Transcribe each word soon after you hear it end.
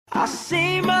I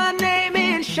see my name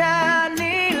in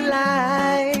shining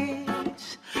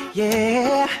lights.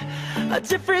 Yeah, a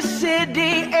different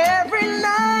city every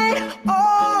night.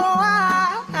 Oh,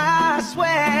 I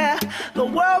swear the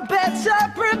world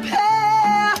better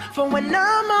prepare for when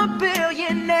I'm a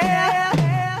billionaire.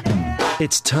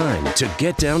 It's time to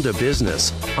get down to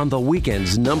business on the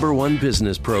weekend's #1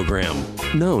 business program.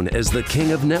 Known as the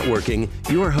King of Networking,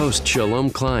 your host Shalom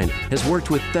Klein has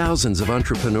worked with thousands of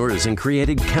entrepreneurs and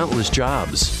created countless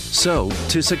jobs. So,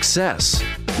 to success.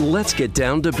 Let's get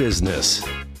down to business.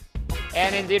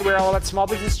 And indeed, we're all about small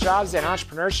business jobs and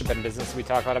entrepreneurship in business. We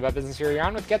talk a lot about business here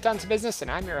on with Get Down to Business,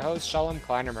 and I'm your host, Shalom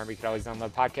Klein. Remember, you can always download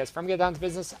podcasts from Get Down to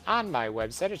Business on my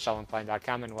website at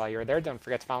shalomklein.com. And while you're there, don't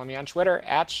forget to follow me on Twitter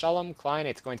at Shalom Klein.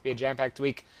 It's going to be a jam-packed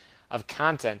week of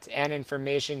content and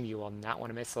information you will not want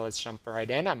to miss. So let's jump right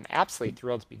in. I'm absolutely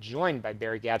thrilled to be joined by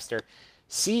Barry Gabster,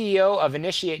 CEO of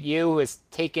Initiate U, who has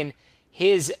taken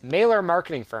his mailer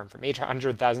marketing firm from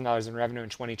 $800,000 in revenue in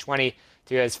 2020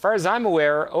 to, as far as I'm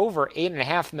aware, over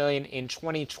 $8.5 million in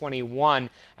 2021.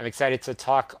 I'm excited to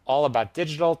talk all about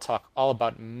digital, talk all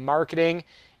about marketing,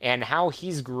 and how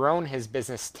he's grown his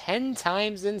business 10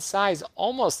 times in size,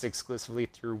 almost exclusively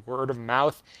through word of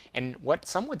mouth and what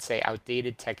some would say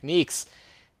outdated techniques.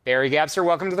 Barry Gabster,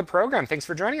 welcome to the program. Thanks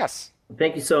for joining us.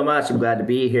 Thank you so much. I'm glad to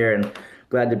be here and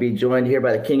glad to be joined here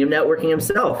by the King of Networking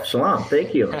himself. Shalom.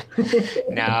 Thank you.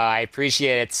 No, I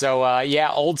appreciate it. So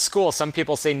yeah, old school. Some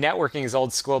people say networking is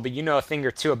old school, but you know a thing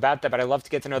or two about that. But I'd love to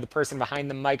get to know the person behind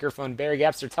the microphone. Barry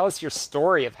Gabster, tell us your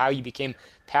story of how you became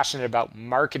passionate about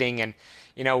marketing and,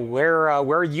 you know,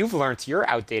 where you've learned your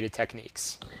outdated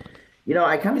techniques. You know,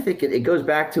 I kind of think it goes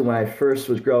back to when I first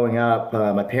was growing up.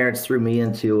 My parents threw me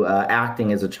into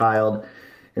acting as a child.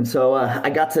 And so I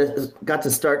got to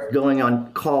start going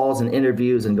on calls and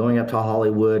interviews and going up to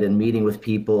Hollywood and meeting with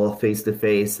people face to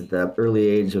face at the early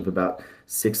age of about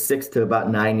six to about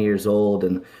 9 years old.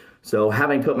 And so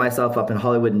having put myself up in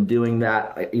Hollywood and doing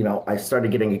that, I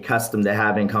started getting accustomed to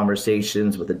having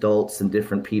conversations with adults and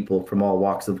different people from all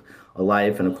walks of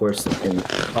life, and of course in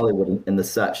Hollywood and the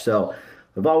such. So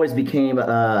I've always became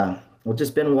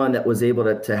just been one that was able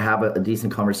to have a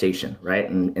decent conversation, right,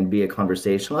 and be a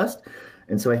conversationalist.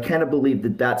 And so I kind of believe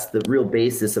that that's the real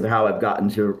basis of how I've gotten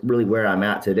to really where I'm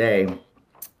at today.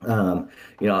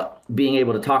 Being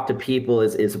able to talk to people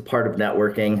is a part of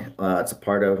networking. It's a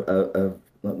part of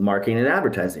marketing and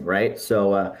advertising, right?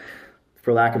 So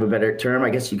for lack of a better term,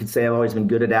 I guess you could say I've always been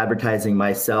good at advertising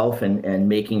myself and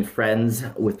making friends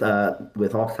with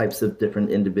all types of different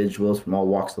individuals from all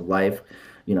walks of life,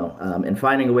 and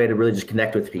finding a way to really just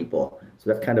connect with people. So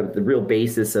that's kind of the real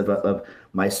basis of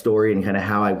my story and kind of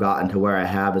how I've gotten to where I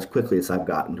have as quickly as I've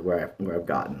gotten to where I've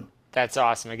gotten. That's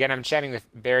awesome. Again, I'm chatting with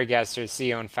Barry Gabster,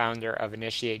 CEO and founder of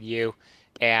Initiate U.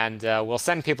 And we'll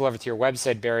send people over to your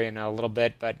website, Barry, in a little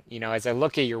bit. But, as I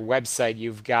look at your website,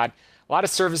 you've got a lot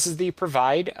of services that you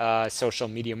provide, social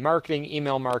media marketing,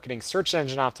 email marketing, search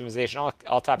engine optimization,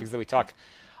 all topics that we talk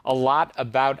a lot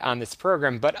about on this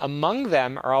program, but among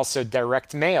them are also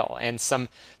direct mail and some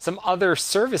other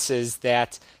services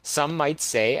that some might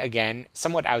say, again,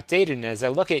 somewhat outdated. And as I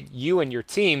look at you and your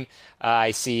team, I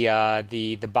see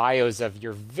the bios of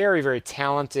your very, very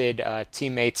talented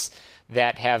teammates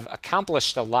that have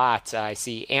accomplished a lot. I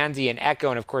see Andy and Echo,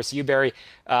 and of course you, Barry,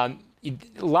 a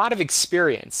lot of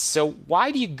experience. So why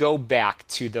do you go back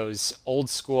to those old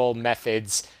school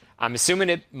methods? I'm assuming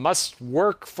it must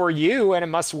work for you and it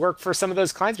must work for some of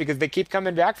those clients because they keep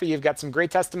coming back for you. You've got some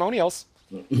great testimonials.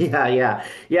 Yeah.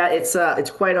 It's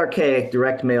quite archaic,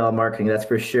 direct mail marketing, that's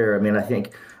for sure. I mean, I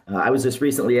think I was just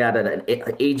recently at an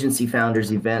agency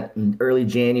founders event in early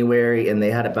January, and they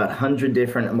had about 100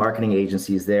 different marketing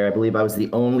agencies there. I believe I was the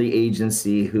only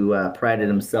agency who prided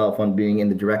himself on being in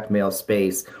the direct mail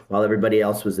space while everybody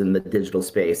else was in the digital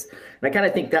space. And I kind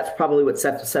of think that's probably what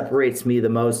separates me the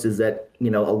most is that, a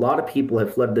lot of people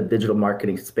have flooded the digital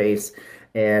marketing space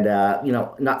and,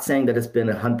 not saying that it's been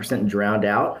 100% drowned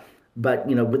out, but,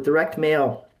 with direct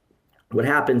mail, what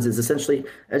happens is essentially,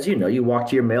 as you know, you walk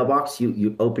to your mailbox,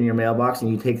 you open your mailbox and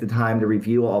you take the time to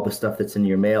review all the stuff that's in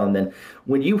your mail. And then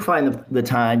when you find the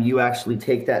time, you actually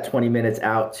take that 20 minutes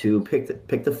out to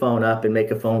pick the phone up and make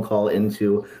a phone call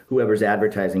into whoever's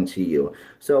advertising to you.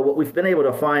 So what we've been able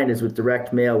to find is with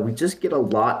direct mail, we just get a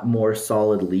lot more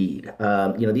solid lead.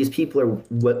 These people are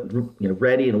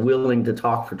ready and willing to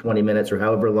talk for 20 minutes or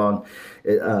however long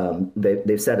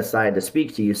they've set aside to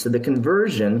speak to you. So the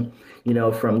conversion,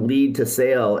 from lead to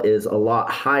sale is a lot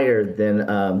higher than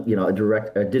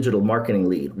a digital marketing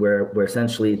lead, where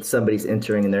essentially somebody's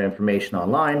entering their information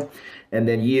online, and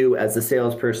then you as the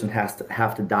salesperson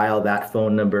have to dial that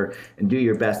phone number and do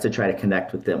your best to try to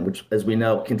connect with them, which, as we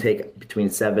know, can take between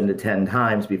 7 to 10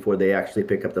 times before they actually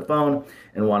pick up the phone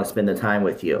and want to spend the time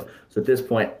with you. So at this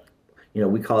point,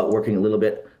 we call it working a little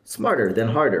bit smarter than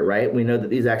harder, right? We know that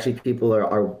these actually people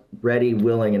are ready,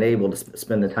 willing, and able to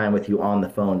spend the time with you on the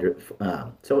phone.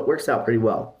 So it works out pretty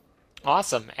well.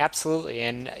 Awesome. Absolutely.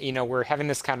 And, we're having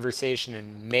this conversation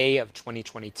in May of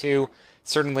 2022.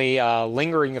 Certainly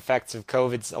lingering effects of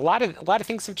COVID. A lot of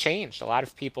things have changed. A lot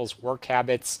of people's work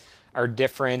habits are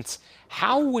different.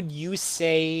 How would you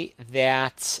say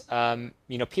that,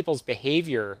 people's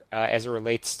behavior as it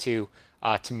relates to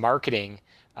marketing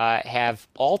have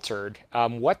altered?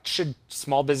 What should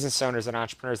small business owners and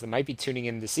entrepreneurs that might be tuning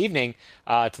in this evening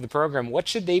to the program, what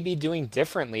should they be doing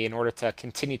differently in order to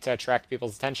continue to attract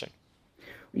people's attention?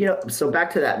 So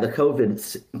back to the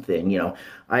COVID thing,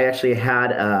 I actually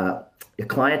had a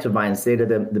client of mine say to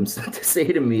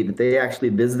me that they actually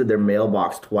visited their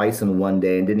mailbox twice in one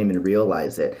day and didn't even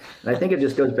realize it. And I think it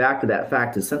just goes back to that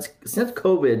fact is since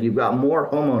COVID, you've got more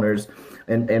homeowners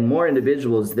and more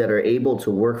individuals that are able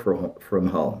to work from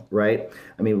home, right?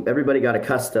 I mean, everybody got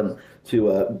accustomed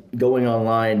to going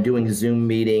online, doing Zoom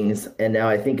meetings, and now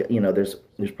I think there's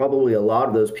probably a lot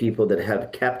of those people that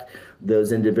have kept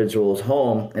those individuals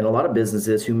home, and a lot of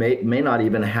businesses who may not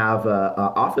even have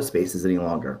office spaces any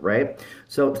longer, right?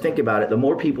 So think about it: the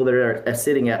more people that are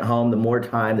sitting at home, the more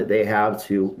time that they have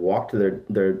to walk to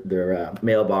their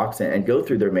mailbox and go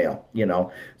through their mail.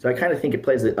 So I kind of think it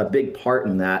plays a big part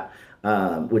in that.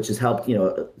 Which has helped,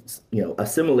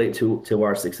 assimilate to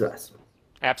our success.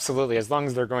 Absolutely. As long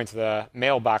as they're going to the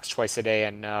mailbox twice a day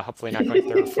and hopefully not going to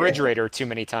the refrigerator too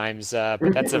many times.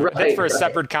 But that's for a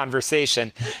separate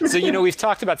conversation. So, we've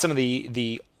talked about some of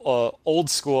the old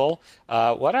school,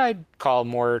 what I'd call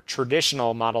more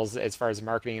traditional models as far as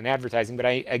marketing and advertising. But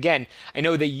I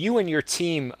know that you and your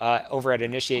team over at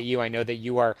Initiate You, I know that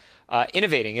you are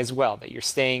innovating as well, that you're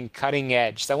staying cutting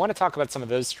edge. So I want to talk about some of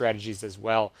those strategies as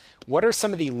well. What are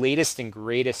some of the latest and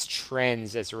greatest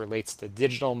trends as it relates to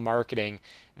digital marketing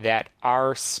that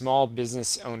our small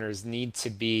business owners need to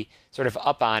be sort of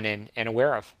up on and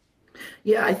aware of?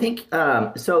 Yeah, I think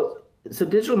so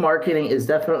digital marketing is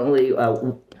definitely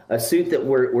a suit that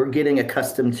we're getting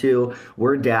accustomed to.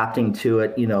 We're adapting to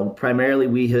it. Primarily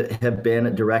we have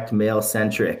been direct mail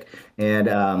centric, and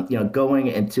going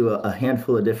into a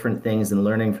handful of different things and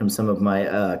learning from some of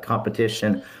my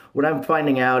competition. What I'm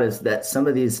finding out is that some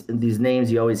of these names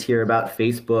you always hear about,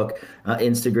 Facebook,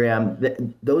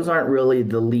 Instagram, those aren't really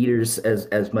the leaders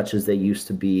as much as they used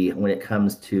to be when it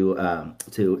comes to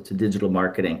digital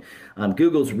marketing.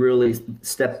 Google's really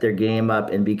stepped their game up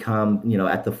and become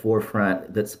at the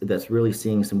forefront. That's really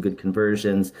seeing some good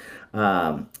conversions,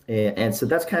 and so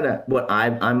that's kind of what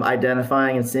I'm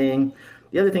identifying and seeing.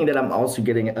 The other thing that I'm also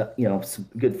getting some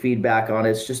good feedback on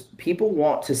is just people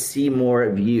want to see more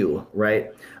of you,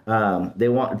 right? They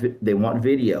want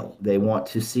video. They want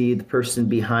to see the person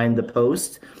behind the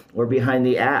post or behind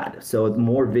the ad. So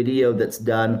more video that's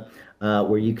done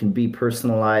where you can be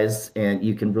personalized and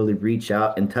you can really reach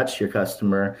out and touch your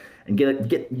customer and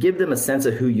give them a sense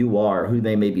of who you are, who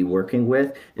they may be working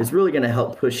with, is really going to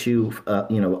help push you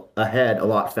ahead a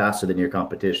lot faster than your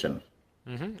competition.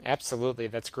 Mm-hmm. Absolutely.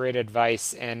 That's great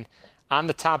advice. And on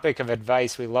the topic of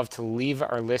advice, we love to leave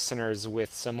our listeners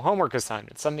with some homework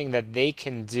assignments, something that they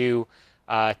can do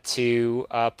to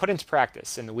put into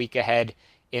practice in the week ahead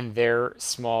in their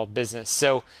small business.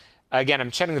 So again,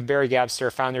 I'm chatting with Barry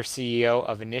Gabster, founder, CEO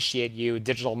of Initiate You,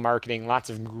 digital marketing,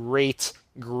 lots of great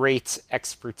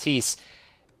expertise.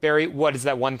 Barry, what is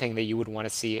that one thing that you would want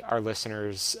to see our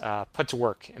listeners put to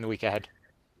work in the week ahead?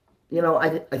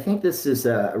 I think this is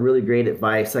a really great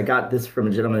advice. I got this from a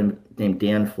gentleman named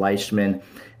Dan Fleischman.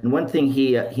 And one thing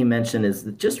he mentioned is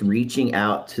just reaching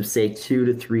out to, say, 2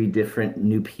 to 3 different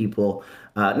new people,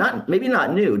 not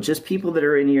new, just people that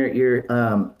are in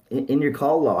your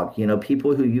call log,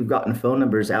 people who you've gotten phone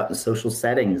numbers out in social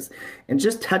settings, and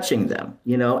just touching them,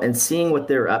 and seeing what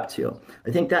they're up to.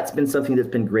 I think that's been something that's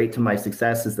been great to my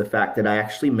success, is the fact that I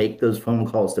actually make those phone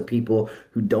calls to people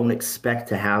who don't expect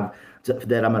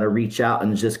that I'm going to reach out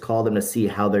and just call them to see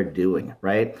how they're doing,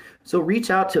 right? So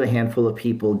reach out to a handful of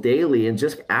people daily and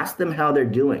just ask them how they're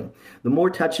doing. The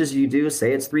more touches you do,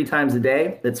 say it's 3 times a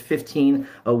day, that's 15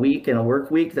 a week. In a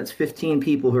work week, that's 15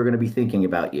 people who are going to be thinking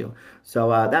about you. So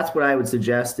that's what I would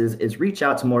suggest is reach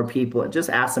out to more people and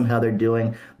just ask them how they're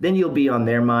doing. Then you'll be on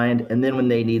their mind. And then when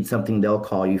they need something, they'll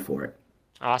call you for it.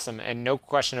 Awesome. And no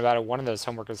question about it, one of those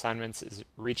homework assignments is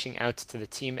reaching out to the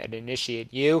team at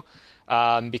Initiate You,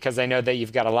 because I know that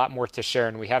you've got a lot more to share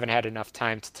and we haven't had enough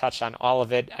time to touch on all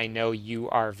of it. I know you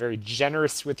are very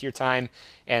generous with your time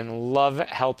and love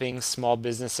helping small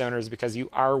business owners because you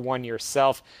are one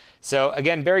yourself. So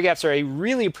again, Barry Gatzer, I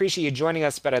really appreciate you joining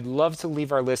us, but I'd love to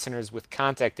leave our listeners with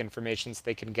contact information so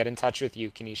they can get in touch with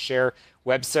you. Can you share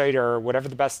website or whatever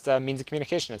the best means of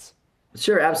communication is?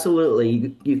 Sure,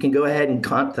 absolutely. You can go ahead and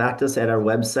contact us at our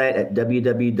website at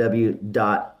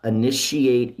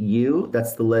www.initiateyou,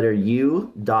 that's the letter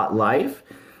U.life.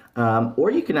 Or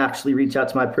you can actually reach out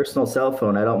to my personal cell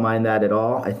phone. I don't mind that at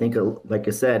all. I think, like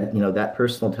I said, that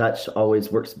personal touch always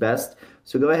works best.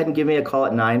 So go ahead and give me a call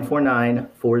at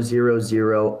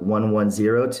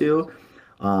 949-400-1102.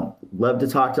 Love to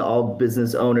talk to all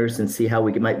business owners and see how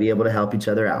we might be able to help each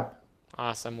other out.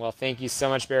 Awesome. Well, thank you so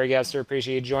much, Barry Gatzer.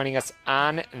 Appreciate you joining us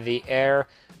on the air.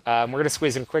 We're going to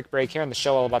squeeze in a quick break here on the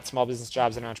show all about small business,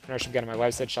 jobs, and entrepreneurship. Go to my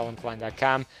website,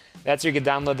 shalomklein.com. That's where you can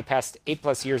download the past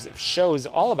 8+ years of shows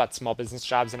all about small business,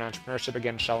 jobs, and entrepreneurship.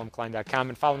 Again, shalomklein.com.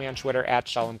 And follow me on Twitter at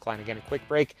shalomklein. Again, a quick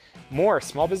break. More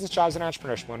small business, jobs, and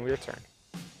entrepreneurship when we return.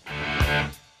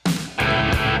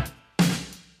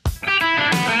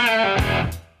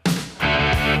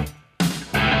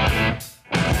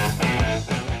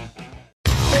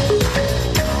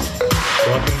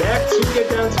 Welcome back to Get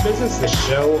Down to Business, the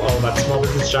show all about small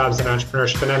business, jobs, and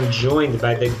entrepreneurship. And I'm joined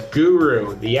by the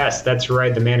guru. Yes, that's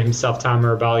right, the man himself, Tom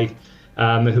Mirabali,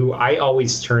 who I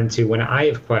always turn to when I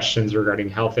have questions regarding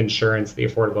health insurance, the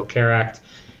Affordable Care Act.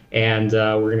 And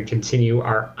we're going to continue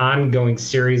our ongoing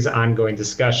series, ongoing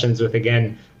discussions with,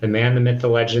 again, the man, the myth, the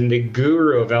legend, the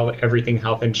guru of everything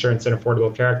health insurance and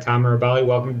Affordable Care Act, Tom Mirabali.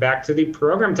 Welcome back to the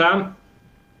program, Tom.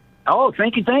 Oh,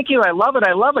 thank you. I love it.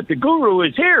 The guru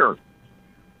is here.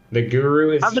 The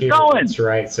guru is How's it here. going? That's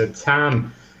right. So,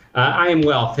 Tom, I am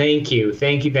well. Thank you.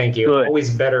 Good.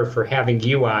 Always better for having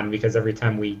you on because every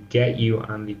time we get you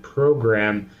on the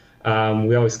program,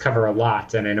 we always cover a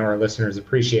lot, and I know our listeners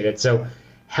appreciate it. So,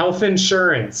 health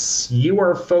insurance, you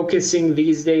are focusing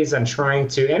these days on trying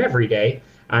to, and every day,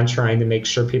 on trying to make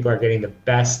sure people are getting the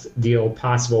best deal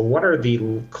possible. What are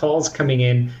the calls coming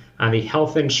in on the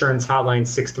health insurance hotline,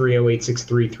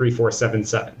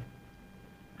 630-863-3477?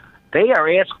 They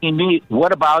are asking me,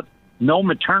 what about no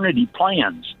maternity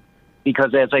plans?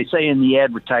 Because as I say in the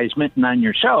advertisement and on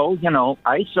your show,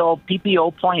 I sell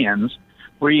PPO plans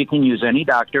where you can use any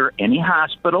doctor, any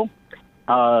hospital,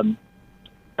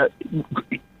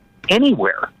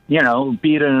 anywhere,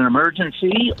 be it an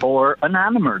emergency or a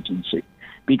non-emergency.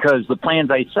 Because the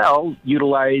plans I sell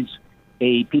utilize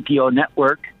a PPO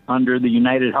network under the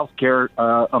United Healthcare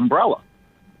umbrella.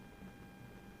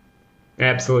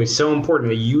 Absolutely. So important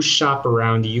that you shop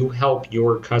around, you help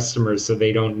your customers so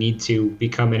they don't need to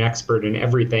become an expert in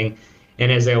everything.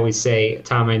 And as I always say,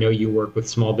 Tom, I know you work with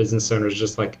small business owners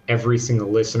just like every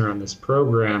single listener on this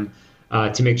program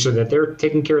to make sure that they're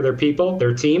taking care of their people,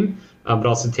 their team, but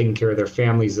also taking care of their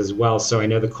families as well. So I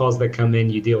know the calls that come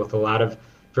in, you deal with a lot of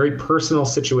very personal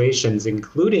situations,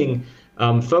 including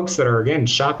folks that are, again,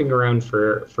 shopping around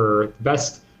for the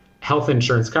best health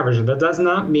insurance coverage. And that does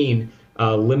not mean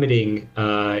limiting,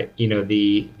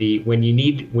 when you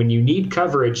need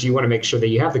coverage, you want to make sure that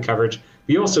you have the coverage.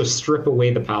 But you also strip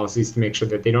away the policies to make sure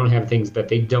that they don't have things that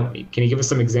they don't need. Can you give us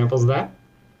some examples of that?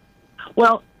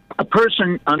 Well, a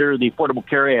person under the Affordable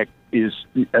Care Act is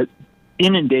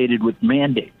inundated with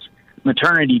mandates,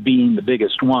 maternity being the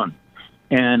biggest one.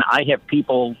 And I have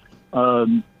people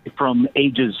from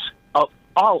ages,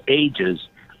 all ages,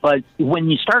 but when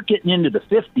you start getting into the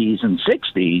 50s and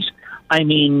 60s, I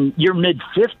mean, your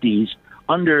mid-50s,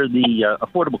 under the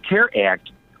Affordable Care Act,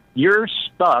 you're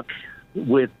stuck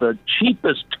with the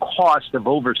cheapest cost of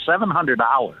over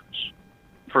 $700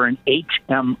 for an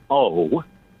HMO,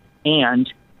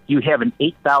 and you have an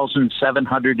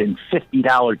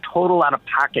 $8,750 total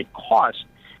out-of-pocket cost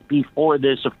before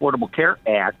this Affordable Care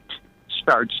Act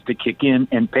starts to kick in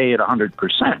and pay at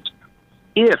 100%.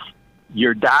 If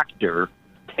your doctor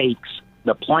takes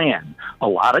the plan. A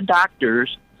lot of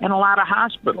doctors and a lot of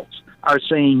hospitals are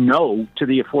saying no to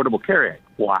the Affordable Care Act.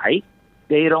 Why?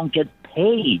 They don't get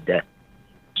paid.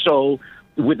 So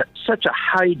with such a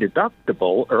high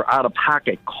deductible or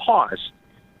out-of-pocket cost,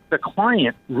 the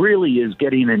client really is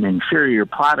getting an inferior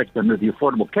product under the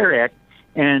Affordable Care Act.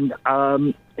 And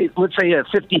let's say a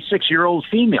 56-year-old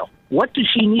female, what does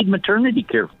she need maternity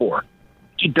care for?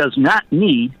 She does not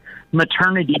need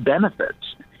maternity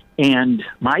benefits. And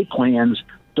my plans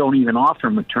don't even offer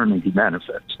maternity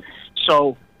benefits.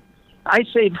 So I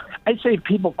save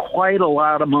people quite a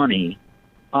lot of money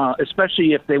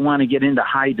especially if they want to get into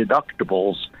high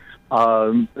deductibles,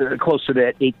 close to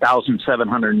that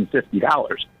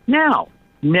 $8,750. Now,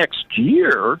 next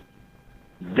year,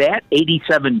 that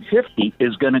 $8,750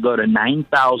 is going to go to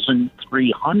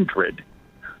 $9,300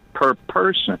 per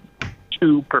person,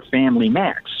 2 per family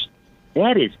max.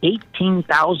 That is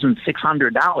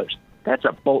 $18,600. That's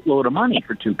a boatload of money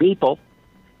for 2 people.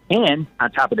 And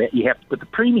on top of that, you have to put the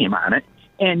premium on it,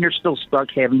 and you're still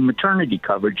stuck having maternity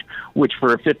coverage, which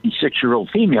for a 56-year-old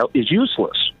female is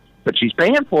useless. But she's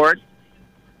paying for it.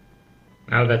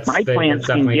 Oh, My plans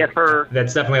can get her.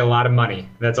 That's definitely a lot of money.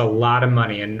 That's a lot of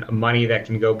money, and money that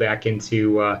can go back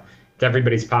into to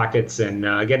everybody's pockets. And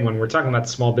again, when we're talking about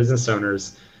small business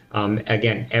owners,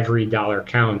 again, every dollar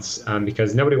counts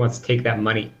because nobody wants to take that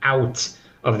money out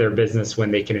of their business when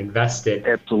they can invest it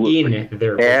in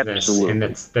their business, and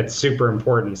that's super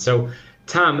important. So,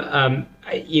 Tom,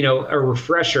 a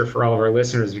refresher for all of our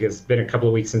listeners, because it's been a couple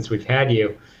of weeks since we've had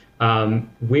you.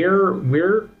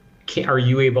 Where are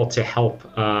you able to help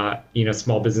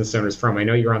small business owners from? I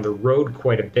know you're on the road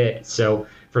quite a bit, so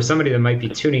for somebody that might be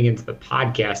tuning into the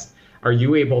podcast, are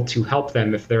you able to help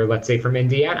them if they're, let's say, from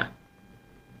Indiana?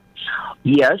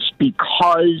 Yes,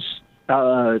 because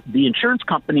the insurance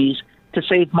companies, to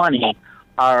save money,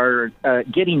 are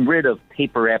getting rid of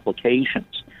paper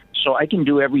applications. So I can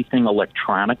do everything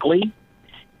electronically,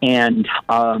 and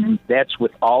that's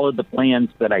with all of the plans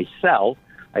that I sell.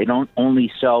 I don't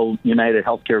only sell United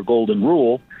Healthcare Golden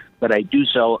Rule, but I do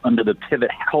sell under the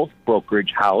Pivot Health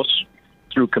Brokerage House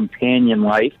through Companion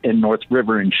Life and North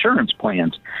River Insurance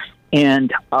Plans.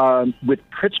 And with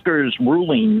Pritzker's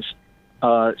rulings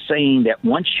saying that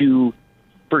once you,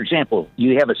 for example,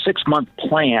 you have a 6-month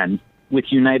plan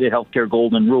with United Healthcare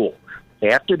Golden Rule.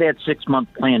 After that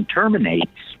 6-month plan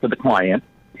terminates for the client,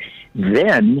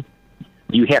 then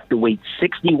you have to wait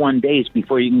 61 days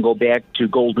before you can go back to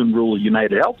Golden Rule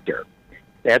United Healthcare.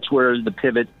 That's where the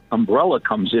Pivot umbrella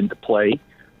comes into play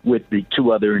with the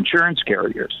 2 other insurance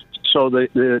carriers. So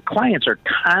the clients are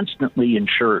constantly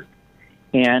insured.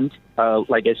 And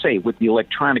like I say, with the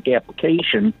electronic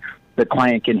application, the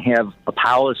client can have a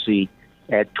policy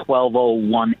at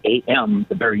 12:01 a.m.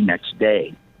 the very next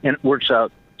day. And it works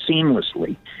out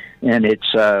seamlessly. And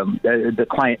it's the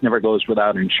client never goes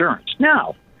without insurance.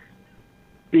 Now,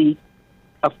 the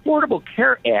Affordable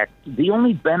Care Act, the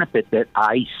only benefit that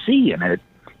I see in it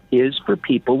is for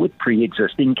people with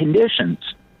pre-existing conditions.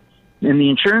 In the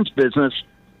insurance business,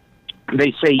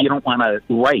 they say you don't want to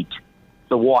write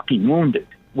the walking wounded.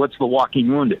 What's the walking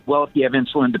wounded? Well, if you have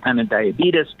insulin-dependent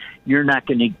diabetes, you're not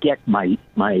going to get my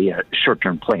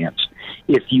short-term plans.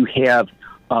 If you have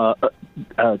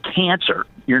cancer,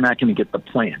 you're not going to get the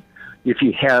plan. If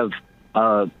you have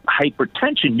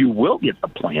hypertension, you will get the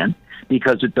plan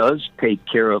because it does take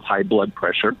care of high blood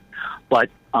pressure. But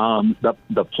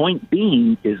the point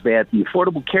being is that the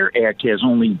Affordable Care Act has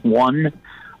only one,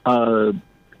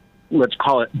 let's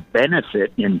call it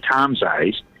benefit in Tom's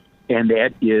eyes, and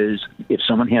that is if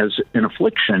someone has an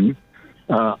affliction,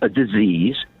 a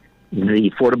disease, the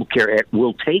Affordable Care Act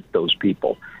will take those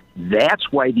people.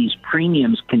 That's why these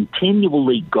premiums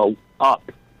continually go up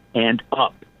and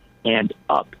up and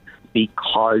up,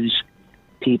 because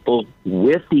people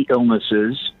with the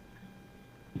illnesses,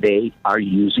 they are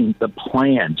using the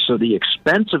plan. So the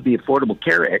expense of the Affordable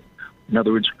Care Act, in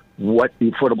other words, what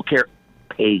the Affordable Care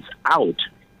pays out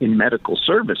in medical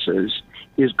services,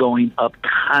 is going up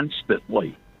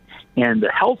constantly. And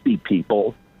the healthy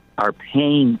people are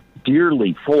paying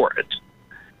dearly for it.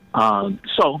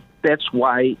 So that's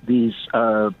why these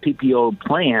PPO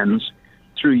plans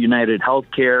through United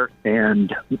Healthcare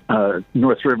and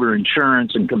North River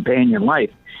Insurance and Companion Life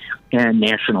and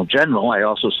National General, I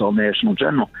also sell National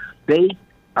General, they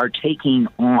are taking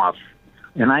off.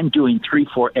 And I'm doing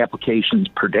 3-4 applications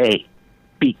per day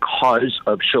because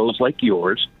of shows like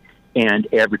yours and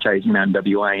advertising on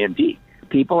WIND.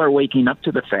 People are waking up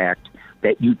to the fact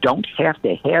that you don't have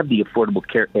to have the Affordable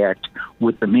Care Act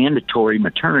with the mandatory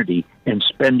maternity and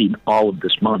spending all of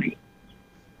this money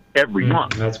every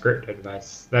month. That's great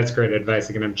advice. That's great advice.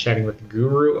 Again, I'm chatting with the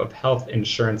guru of health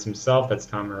insurance himself. That's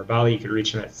Tom Mirabali. You can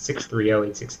reach him at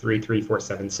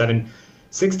 630-863-3477,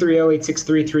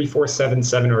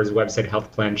 630-863-3477, or his website,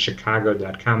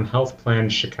 healthplanchicago.com,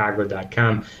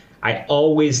 healthplanchicago.com. I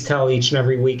always tell each and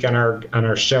every week on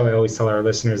our show, I always tell our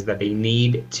listeners that they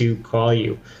need to call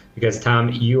you because, Tom,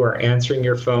 you are answering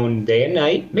your phone day and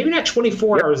night, maybe not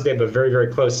 24 hours a day, but very, very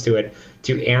close to it,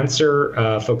 to answer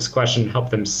folks' questions and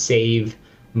help them save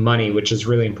money, which is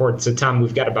really important. So, Tom,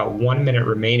 we've got about 1 minute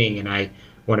remaining, and I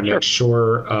want to make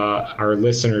sure our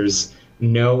listeners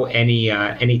know any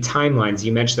timelines.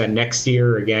 You mentioned that next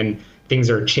year, again, things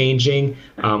are changing.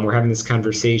 We're having this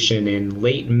conversation in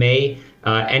late May.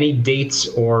 Any dates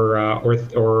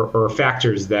or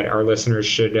factors that our listeners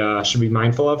should be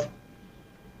mindful of?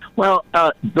 Well,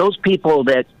 those people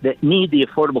that need the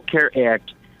Affordable Care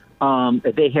Act,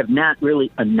 they have not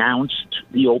really announced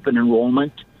the open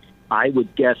enrollment. I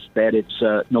would guess that it's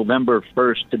November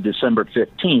 1st to December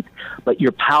 15th, but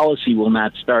your policy will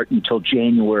not start until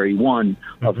January 1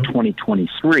 of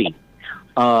 2023.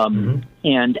 And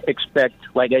expect,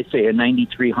 like I say,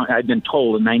 I've been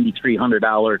told a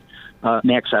 $9,300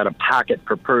 max out of pocket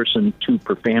per person, 2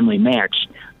 per family max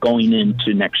going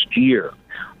into next year.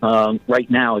 Right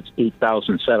now it's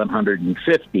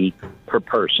 $8,750 per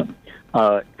person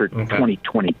for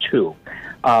 2022.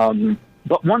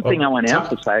 But one thing I want to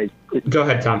emphasize. Go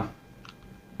ahead, Tom.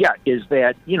 Yeah, is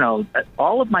that,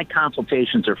 all of my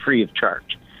consultations are free of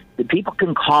charge. The people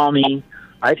can call me.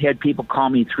 I've had people call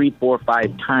me 3, 4,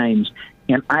 5 times,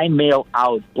 and I mail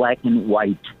out black and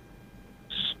white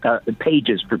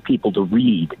pages for people to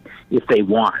read if they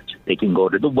want. They can go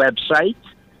to the website.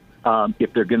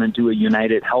 If they're going to do a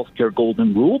United Healthcare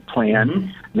Golden Rule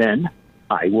plan, then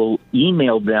I will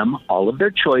email them all of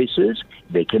their choices.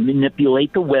 They can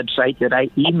manipulate the website that I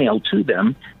email to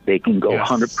them. They can go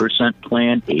 100%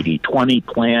 plan, 80-20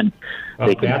 plan.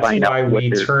 They can find out what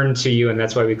we turn to you, and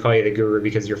that's why we call you the guru,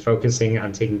 because you're focusing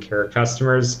on taking care of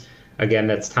customers. Again,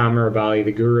 that's Tom Mirabali,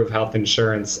 the guru of health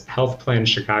insurance,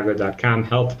 healthplanchicago.com,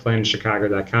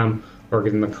 healthplanchicago.com, or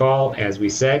give them a call. As we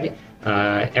said,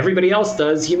 everybody else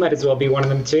does. You might as well be one of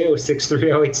them too.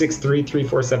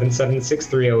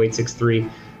 630-863-3477,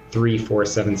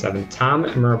 630-863-3477. Tom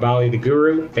Mirabali, the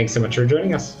guru, thanks so much for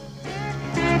joining us.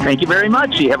 Thank you very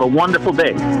much. You have a wonderful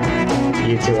day.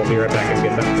 You too. We'll be right back and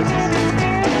get that business.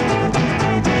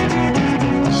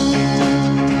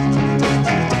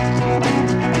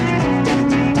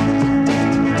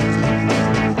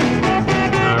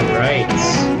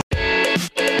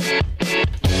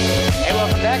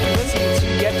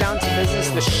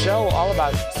 Show all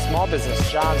about small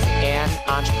business, jobs, and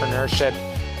entrepreneurship.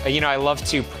 I love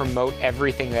to promote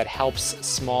everything that helps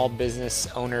small business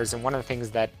owners. And one of the things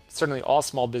that certainly all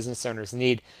small business owners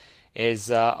need is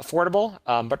affordable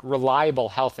but reliable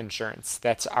health insurance.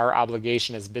 That's our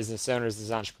obligation as business owners,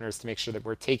 as entrepreneurs, to make sure that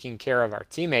we're taking care of our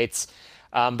teammates,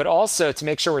 but also to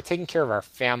make sure we're taking care of our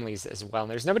families as well.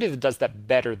 And there's nobody that does that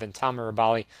better than Tom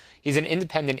Mirabali. He's an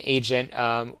independent agent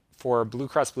for Blue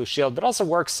Cross Blue Shield, but also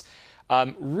works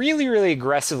really, really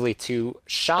aggressively to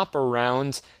shop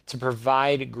around to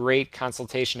provide great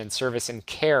consultation and service and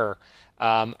care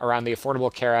around the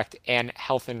Affordable Care Act and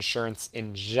health insurance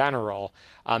in general.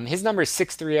 His number is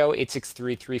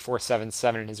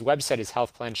 630-863-3477, and his website is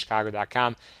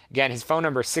healthplanchicago.com. Again, his phone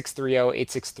number is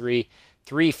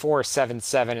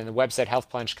 630-863-3477, and the website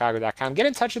healthplanchicago.com. Get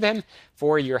in touch with him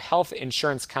for your health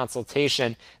insurance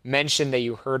consultation. Mention that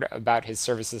you heard about his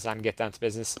services on Get Down to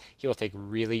Business. He will take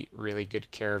really, really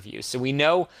good care of you. So we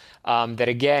know that,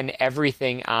 again,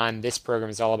 everything on this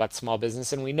program is all about small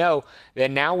business, and we know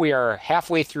that now we are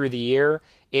halfway through the year.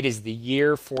 It is the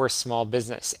year for small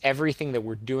business. Everything that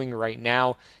we're doing right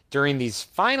now during these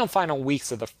final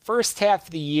weeks of the first half of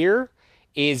the year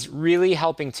is really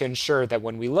helping to ensure that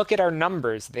when we look at our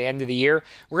numbers at the end of the year,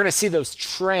 we're going to see those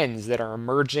trends that are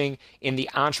emerging in the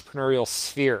entrepreneurial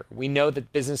sphere. We know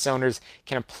that business owners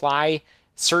can apply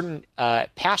certain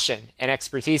passion and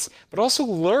expertise, but also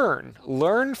learn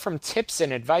from tips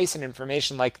and advice and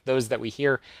information like those that we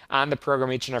hear on the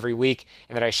program each and every week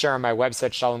and that I share on my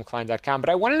website, shalomklein.com. But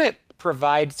I wanted to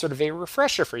provide sort of a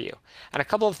refresher for you on a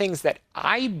couple of things that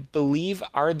I believe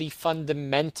are the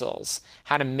fundamentals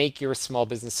how to make your small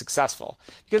business successful.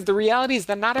 Because the reality is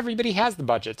that not everybody has the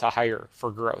budget to hire for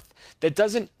growth. That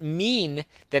doesn't mean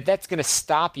that that's going to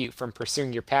stop you from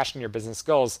pursuing your passion, your business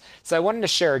goals. So I wanted to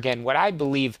share again what I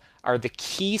believe are the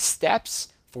key steps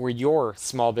for your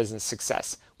small business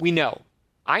success.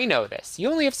 I know this.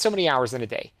 You only have so many hours in a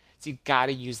day. So you've got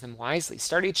to use them wisely.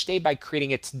 Start each day by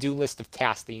creating a to-do list of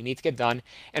tasks that you need to get done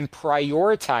and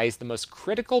prioritize the most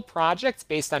critical projects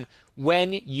based on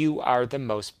when you are the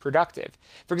most productive.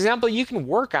 For example, you can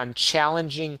work on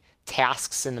challenging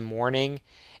tasks in the morning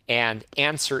and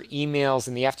answer emails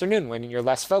in the afternoon when you're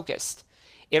less focused.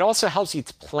 It also helps you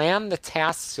to plan the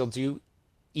tasks you'll do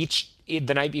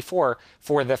the night before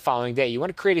for the following day. You want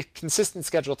to create a consistent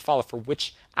schedule to follow for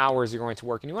which hours you're going to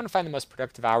work, and you want to find the most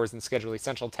productive hours and schedule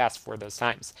essential tasks for those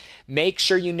times. Make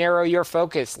sure you narrow your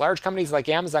focus. Large companies like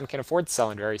Amazon can afford to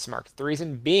sell in various markets. The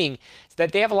reason being is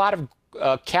that they have a lot of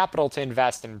capital to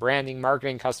invest in branding,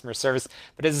 marketing, customer service.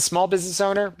 But as a small business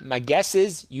owner, my guess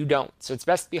is you don't. So it's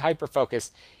best to be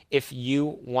hyper-focused if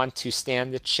you want to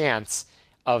stand the chance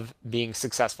of being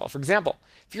successful. For example,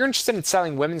 if you're interested in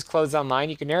selling women's clothes online,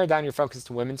 you can narrow down your focus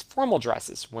to women's formal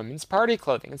dresses, women's party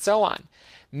clothing, and so on.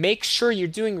 Make sure you're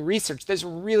doing research. There's a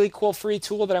really cool free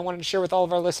tool that I wanted to share with all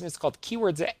of our listeners called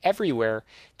Keywords Everywhere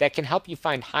that can help you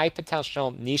find high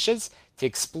potential niches to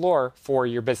explore for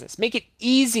your business. Make it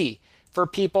easy for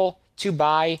people to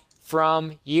buy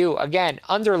from you. Again,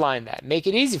 underline that. Make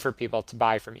it easy for people to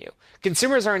buy from you.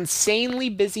 Consumers are insanely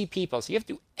busy people, so you have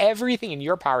to do everything in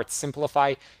your power to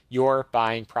simplify your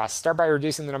buying process. Start by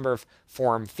reducing the number of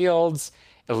form fields,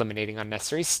 eliminating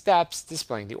unnecessary steps,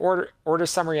 displaying the order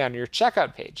summary on your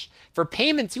checkout page. For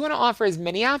payments, you want to offer as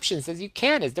many options as you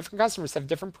can, as different customers have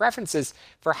different preferences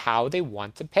for how they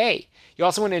want to pay. You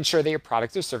also want to ensure that your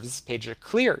product or services page are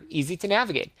clear, easy to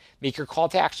navigate. Make your call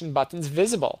to action buttons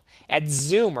visible. Add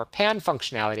zoom or pan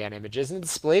functionality on images and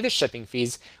display the shipping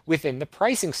fees within the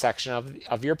pricing section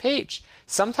of your page.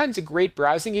 Sometimes a great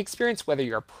browsing experience, whether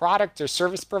you're a product or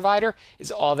service provider,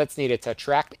 is all that's needed to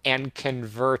attract and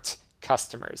convert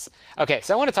customers. Okay,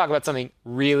 so I want to talk about something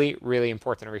really, really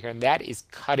important over here, and that is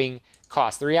cutting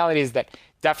costs. The reality is that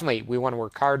definitely we want to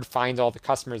work hard, find all the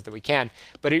customers that we can,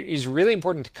 but it is really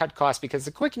important to cut costs because it's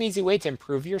a quick and easy way to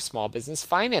improve your small business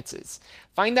finances.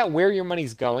 Find out where your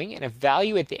money's going and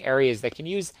evaluate the areas that can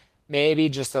use maybe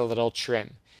just a little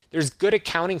trim. There's good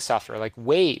accounting software like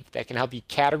Wave that can help you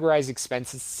categorize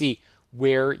expenses to see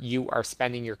where you are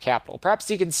spending your capital. Perhaps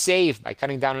you can save by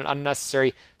cutting down on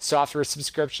unnecessary software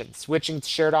subscriptions, switching to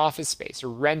shared office space, or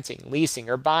renting, leasing,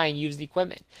 or buying used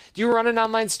equipment. Do you run an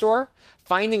online store?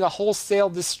 Finding a wholesale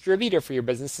distributor for your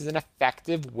business is an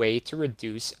effective way to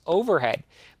reduce overhead.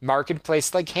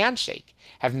 Marketplaces like Handshake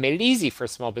have made it easy for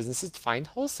small businesses to find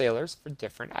wholesalers for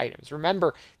different items.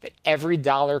 Remember that every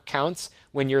dollar counts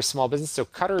when you're a small business, so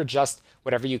cut or adjust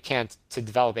whatever you can to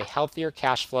develop a healthier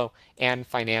cash flow and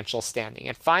financial standing.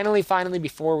 And finally,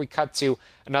 before we cut to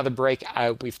another break,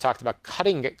 we've talked about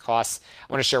cutting costs.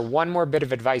 I want to share one more bit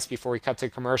of advice before we cut to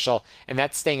commercial, and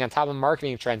that's staying on top of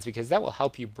marketing trends because that will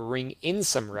help you bring in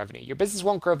some revenue. Your business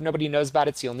won't grow if nobody knows about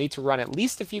it, so you'll need to run at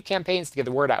least a few campaigns to get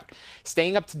the word out.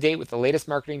 Staying up to date with the latest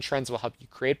marketing trends will help you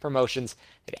create promotions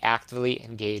that actively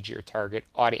engage your target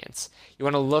audience. You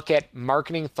want to look at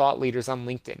marketing thought leaders on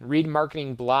LinkedIn, read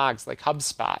marketing blogs like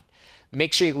HubSpot.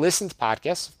 Make sure you listen to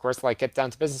podcasts, of course, like Get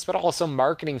Down to Business, but also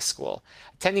Marketing School,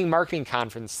 attending marketing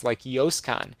conferences like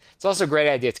YOSCON. It's also a great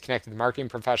idea to connect with marketing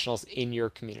professionals in your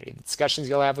community. The discussions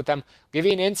you'll have with them will give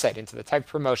you an insight into the type of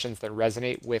promotions that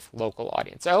resonate with local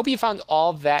audience. I hope you found all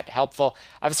of that helpful.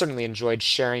 I've certainly enjoyed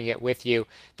sharing it with you.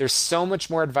 There's so much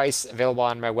more advice available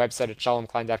on my website at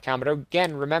shalomklein.com. But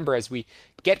again, remember, as we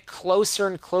get closer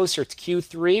and closer to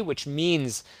Q3, which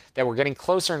means that we're getting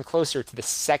closer and closer to the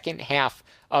second half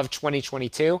of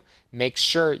 2022, make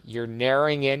sure you're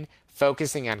narrowing in,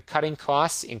 focusing on cutting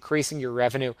costs, increasing your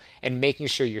revenue, and making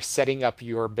sure you're setting up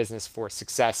your business for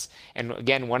success. And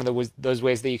again, one of those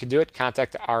ways that you can do it,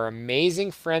 contact our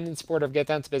amazing friend and supporter of Get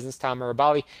Down to Business, Tom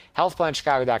Mirabali,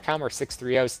 healthplanchicago.com or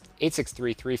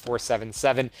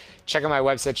 630-863-3477. Check out my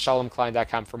website,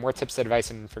 shalomklein.com, for more tips, advice,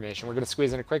 and information. We're going to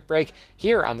squeeze in a quick break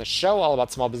here on the show all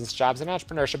about small business, jobs, and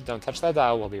entrepreneurship. Don't touch that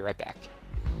dial. We'll be right back.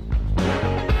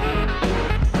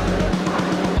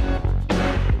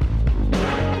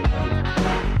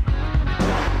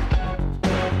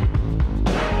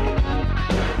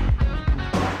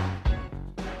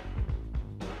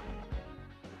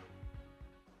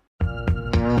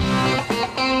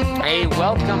 Hey,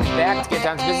 welcome back to Get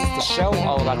Down to Business, the show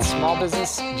all about small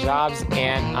business, jobs,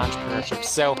 and entrepreneurship.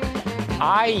 So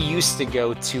I used to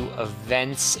go to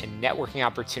events and networking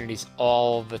opportunities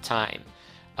all the time.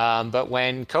 But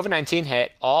when COVID-19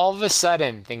 hit, all of a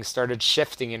sudden things started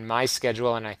shifting in my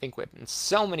schedule, and I think with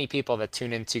so many people that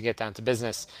tune in to Get Down to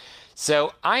Business.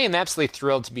 So I am absolutely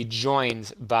thrilled to be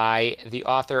joined by the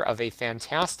author of a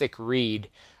fantastic read,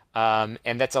 and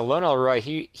that's Alon Elroy.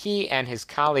 He and his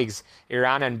colleagues,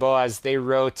 Iran and Boaz, they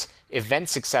wrote Event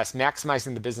Success,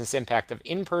 Maximizing the Business Impact of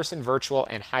In-Person, Virtual,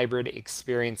 and Hybrid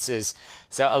Experiences.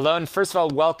 So Alon, first of all,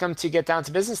 welcome to Get Down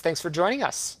to Business. Thanks for joining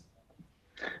us.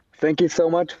 Thank you so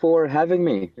much for having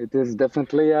me. It is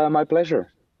definitely my pleasure.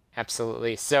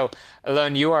 Absolutely. So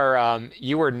Alon, you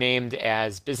were named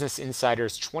as Business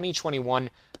Insider's 2021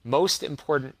 most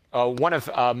important, one of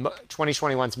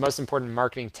 2021's most important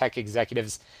marketing tech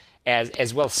executives,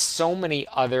 as well as so many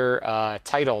other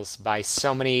titles by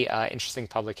so many interesting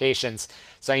publications.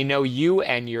 So I know you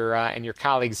and your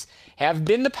colleagues have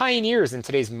been the pioneers in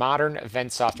today's modern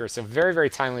event software. So very, very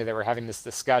timely that we're having this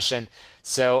discussion.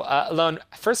 So Alon,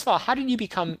 first of all, how did you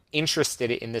become interested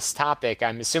in this topic?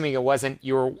 I'm assuming it wasn't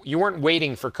you weren't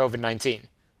waiting for COVID-19.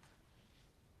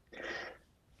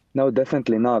 No,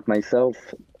 definitely not.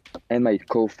 Myself and my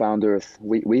co-founders,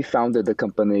 we founded a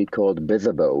company called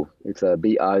Bizzabo. It's a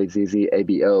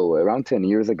Bizzabo around 10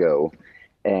 years ago.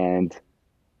 And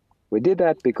we did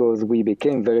that because we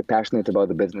became very passionate about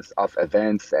the business of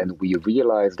events, and we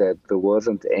realized that there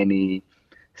wasn't any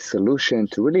solution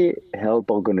to really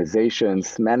help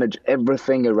organizations manage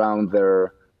everything around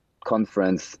their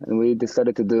conference. And we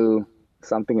decided to do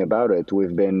something about it.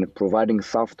 We've been providing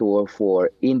software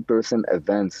for in-person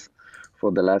events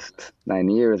for the last 9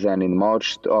 years. And in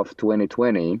March of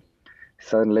 2020,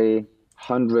 suddenly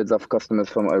hundreds of customers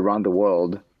from around the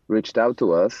world reached out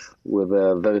to us with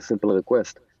a very simple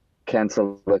request: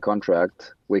 cancel the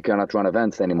contract. We cannot run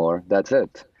events anymore. That's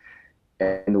it.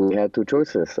 And we had two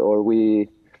choices: or we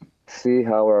see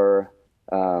how our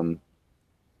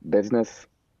business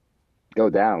go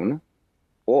down,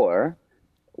 or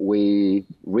we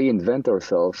reinvent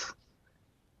ourselves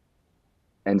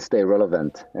and stay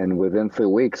relevant. And within 3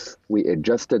 weeks, we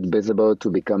adjusted Bizzabo to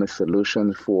become a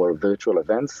solution for virtual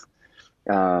events.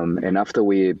 And after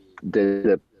we did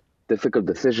the difficult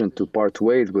decision to part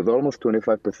ways with almost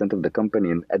 25% of the company,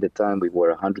 and at the time we were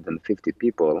 150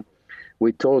 people,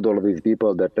 we told all of these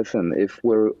people that, listen, if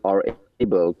we are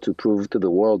able to prove to the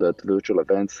world that virtual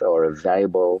events are a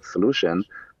valuable solution,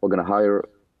 we're going to hire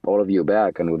all of you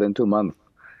back. And within 2 months,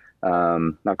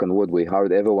 knock on wood, we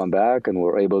hired everyone back, and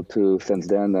we're able to, since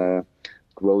then,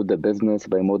 grow the business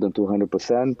by more than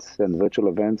 200%. And virtual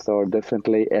events are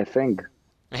definitely a thing.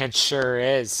 It sure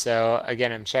is. So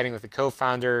again, I'm chatting with the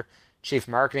co-founder, chief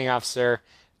marketing officer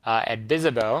at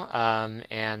Bizzabo,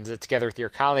 and together with your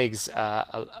colleagues,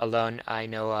 Alon, I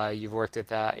know you've worked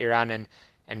with Iran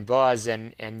and Boaz,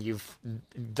 and you've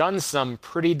done some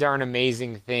pretty darn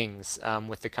amazing things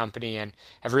with the company and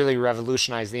have really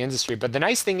revolutionized the industry. But the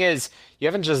nice thing is, you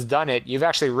haven't just done it, you've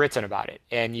actually written about it,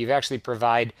 and you've actually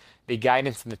provide the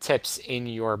guidance and the tips in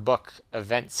your book,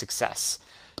 Event Success.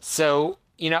 So,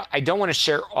 I don't want to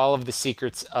share all of the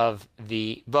secrets of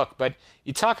the book, but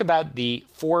you talk about the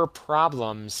 4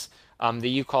 problems that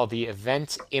you call the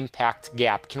event impact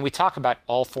gap. Can we talk about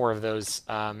all 4 of those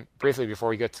briefly before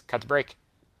we go to cut the break?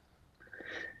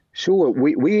 Sure.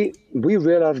 We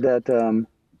realized that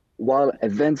while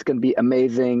events can be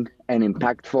amazing and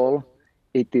impactful,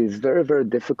 it is very, very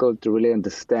difficult to really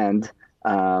understand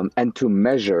and to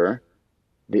measure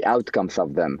the outcomes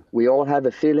of them. We all have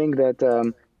a feeling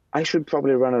that I should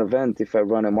probably run an event if I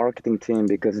run a marketing team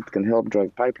because it can help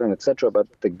drive pipeline, etc. But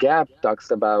the gap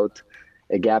talks about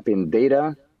a gap in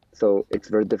data. So it's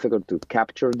very difficult to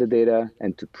capture the data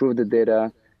and to prove the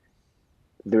data.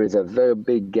 There is a very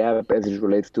big gap as it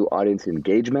relates to audience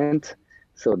engagement,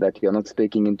 so that you're not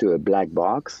speaking into a black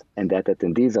box, and that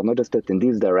attendees are not just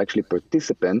attendees, they're actually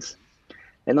participants.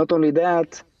 And not only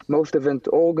that, most event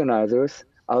organizers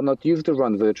are not used to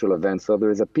run virtual events, so there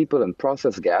is a people and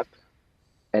process gap.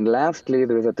 And lastly,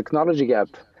 there is a technology gap,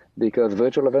 because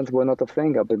virtual events were not a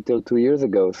thing up until 2 years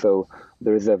ago. So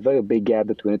there is a very big gap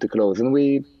that we need to close. And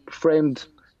we framed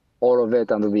all of it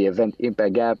under the event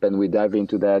impact gap, and we dive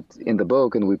into that in the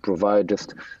book, and we provide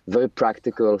just very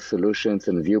practical solutions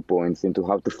and viewpoints into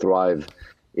how to thrive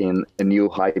in a new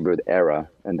hybrid era.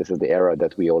 And this is the era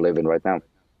that we all live in right now.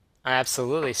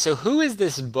 Absolutely. So who is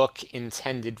this book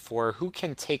intended for? Who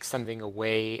can take something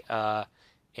away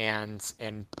and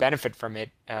benefit from it,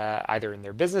 either in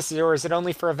their businesses, or is it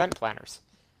only for event planners?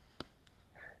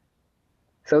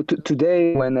 So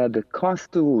today, when the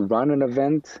cost to run an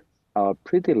event are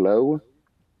pretty low,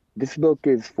 this book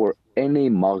is for any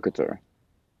marketer.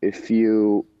 If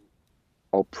you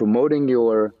are promoting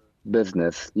your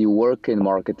business, you work in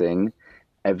marketing,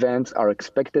 events are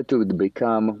expected to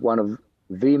become one of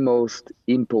the most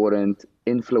important,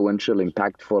 influential,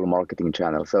 impactful marketing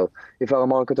channels. So if you're a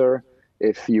marketer,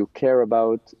 if you care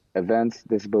about events,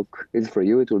 this book is for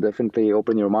you. It will definitely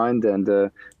open your mind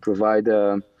and provide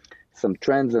some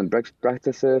trends and best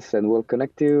practices, and will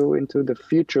connect you into the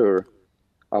future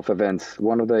of events,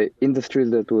 one of the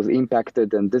industries that was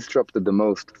impacted and disrupted the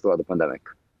most throughout the pandemic.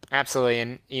 Absolutely.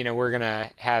 And, we're going to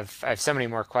I have so many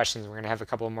more questions. We're going to have a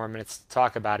couple more minutes to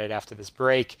talk about it after this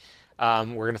break. We're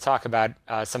going to talk about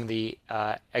some of the,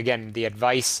 again, the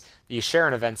advice that you share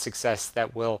in Event Success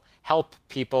that will help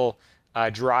people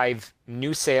drive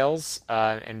new sales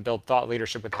and build thought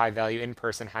leadership with high-value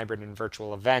in-person, hybrid, and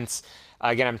virtual events.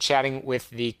 Again, I'm chatting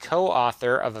with the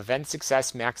co-author of Event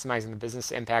Success, Maximizing the Business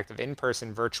Impact of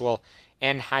In-Person, Virtual,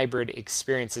 and Hybrid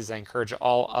Experiences. I encourage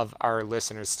all of our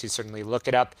listeners to certainly look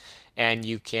it up, and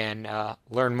you can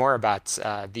learn more about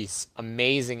these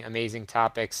amazing, amazing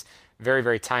topics very,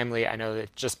 very timely. I know that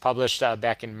it just published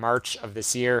back in March of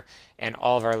this year, and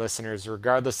all of our listeners,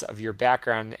 regardless of your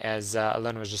background, as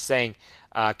Alona was just saying,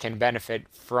 can benefit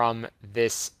from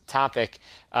this topic.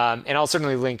 And I'll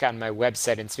certainly link on my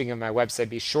website. And speaking of my website,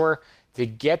 be sure to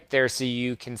get there so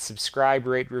you can subscribe,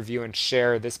 rate, review, and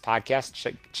share this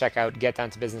podcast. Check out Get Down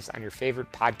to Business on your favorite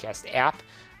podcast app,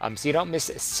 so you don't miss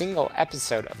a single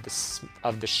episode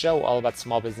of the show all about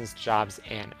small business, jobs,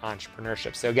 and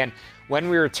entrepreneurship. So again, when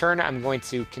we return, I'm going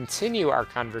to continue our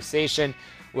conversation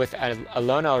with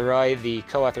Alona Elroy, the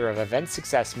co-author of Event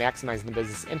Success, Maximizing the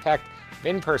Business Impact of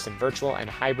In-Person, Virtual, and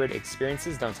Hybrid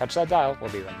Experiences. Don't touch that dial.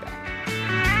 We'll be right back.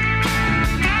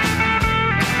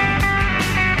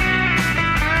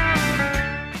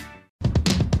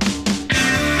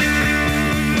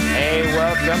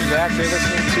 Welcome back. You're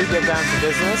listening to Get Down to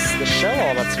Business, the show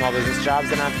all about small business, jobs,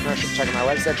 and entrepreneurship. Check out my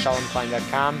website,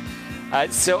 shalomklein.com.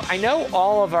 So I know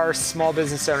all of our small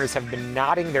business owners have been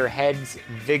nodding their heads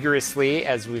vigorously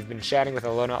as we've been chatting with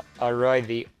Alona Elroy,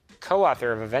 the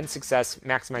co-author of Event Success,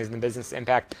 Maximizing the Business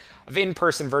Impact of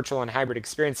In-Person, Virtual, and Hybrid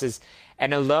Experiences.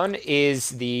 And Alona is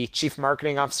the Chief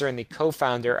Marketing Officer and the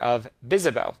co-founder of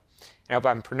Bizibo. I hope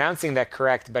I'm pronouncing that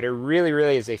correct, but it really,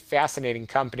 really is a fascinating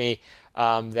company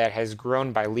that has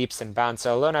grown by leaps and bounds.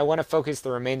 So Alona, I want to focus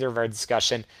the remainder of our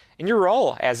discussion in your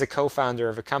role as a co-founder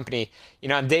of a company. You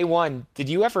know, on day one, did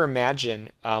you ever imagine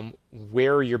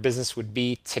where your business would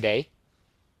be today?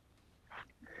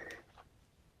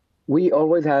 We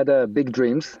always had big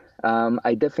dreams.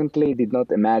 I definitely did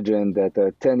not imagine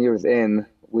that 10 years in,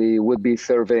 we would be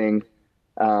serving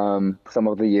some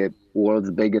of the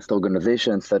world's biggest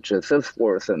organizations such as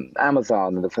Salesforce and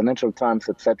Amazon and the Financial Times,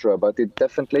 etc. But it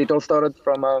all started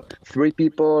from 3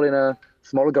 people in a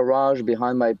small garage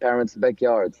behind my parents'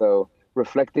 backyard. So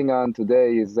reflecting on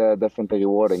today is definitely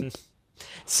rewarding.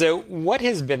 So what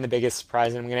has been the biggest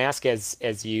surprise? And I'm going to ask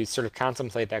as you sort of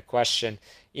contemplate that question,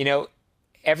 you know,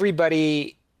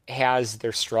 everybody has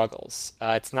their struggles.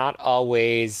 It's not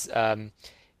always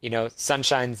you know,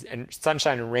 sunshine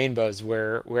and rainbows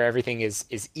where everything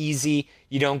is easy.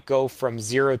 You don't go from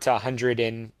 0 to 100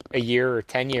 in a year or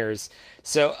 10 years.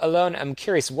 So Alona, I'm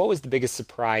curious, what was the biggest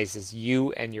surprise as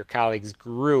you and your colleagues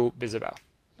grew Bizibo?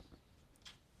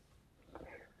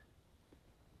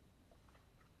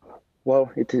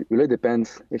 Well, it really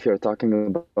depends if you're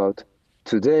talking about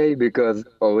today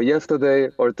or yesterday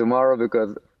or tomorrow,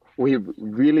 because we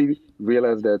really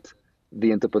realized that the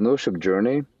entrepreneurship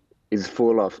journey is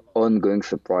full of ongoing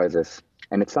surprises.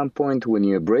 And at some point, when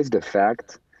you embrace the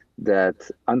fact that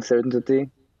uncertainty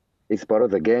is part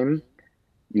of the game,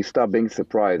 you stop being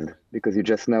surprised because you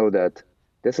just know that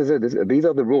this is it. These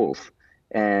are the rules.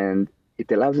 And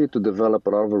it allows you to develop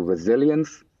a lot of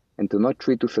resilience and to not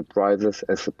treat the surprises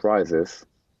as surprises,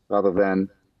 rather than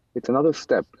it's another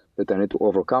step that I need to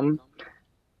overcome.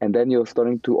 And then you're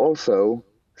starting to also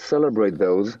celebrate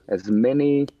those as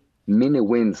many mini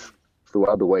wins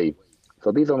throughout the way.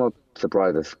 So these are not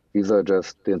surprises. These are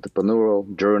just the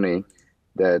entrepreneurial journey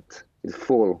that is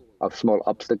full of small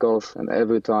obstacles. And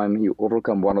every time you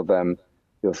overcome one of them,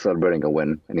 you're celebrating a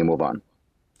win and you move on.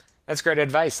 That's great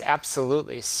advice.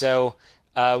 Absolutely. So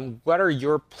what are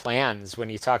your plans when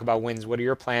you talk about wins? What are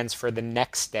your plans for the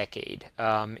next decade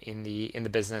in the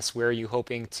business? Where are you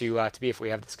hoping to be if we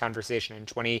have this conversation in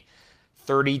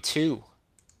 2032?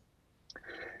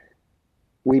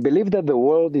 We believe that the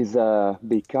world is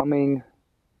becoming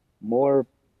more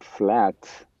flat.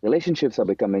 Relationships are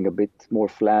becoming a bit more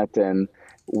flat, and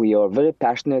we are very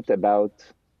passionate about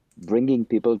bringing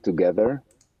people together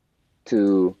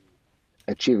to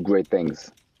achieve great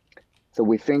things. So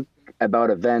we think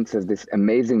about events as this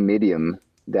amazing medium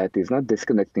that is not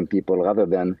disconnecting people, rather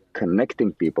than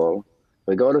connecting people,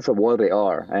 regardless of where they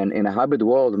are. And in a hybrid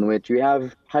world in which you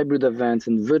have hybrid events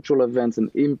and virtual events and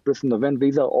in-person events,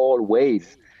 these are all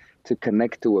ways to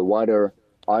connect to a wider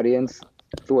audience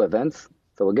through events.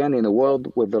 So again, in a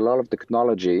world with a lot of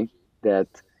technology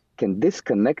that can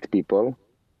disconnect people,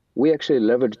 we actually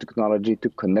leverage technology to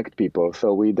connect people.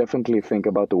 So we definitely think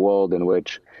about the world in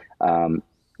which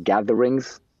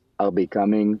gatherings are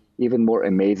becoming even more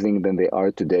amazing than they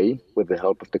are today with the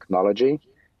help of technology.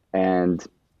 And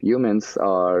humans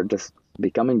are just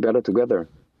becoming better together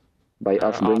by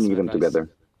us bringing them together.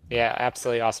 Yeah,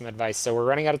 absolutely awesome advice. So we're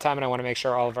running out of time, and I want to make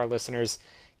sure all of our listeners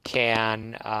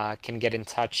can get in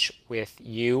touch with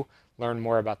you, learn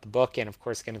more about the book, and of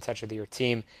course get in touch with your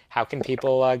team. How can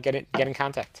people get in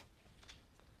contact?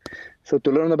 So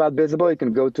to learn about Bizibo, you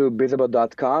can go to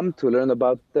bizibo.com. To learn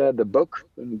about the book,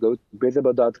 you can go to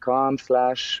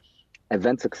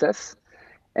bizibo.com/event success.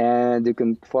 And you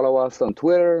can follow us on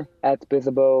Twitter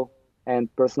 @Bizibo, and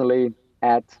personally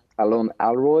Alon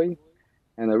Alroy.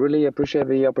 And I really appreciate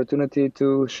the opportunity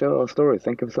to share our story.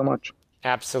 Thank you so much.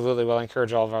 Absolutely. Well, I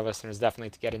encourage all of our listeners definitely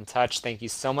to get in touch. Thank you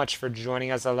so much for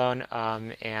joining us, Alon.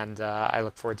 And I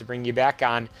look forward to bringing you back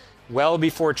on well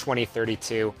before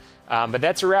 2032. But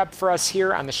that's a wrap for us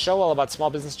here on the show, all about small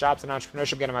business, jobs, and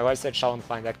entrepreneurship. Get on my website,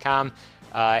 shalomklein.com.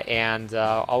 And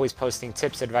always posting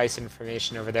tips, advice,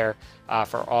 information over there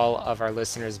for all of our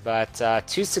listeners. But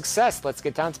to success, let's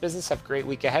get down to business. Have a great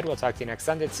week ahead. We'll talk to you next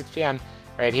Sunday at 6 p.m.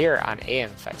 right here on AM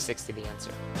 560 The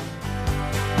Answer.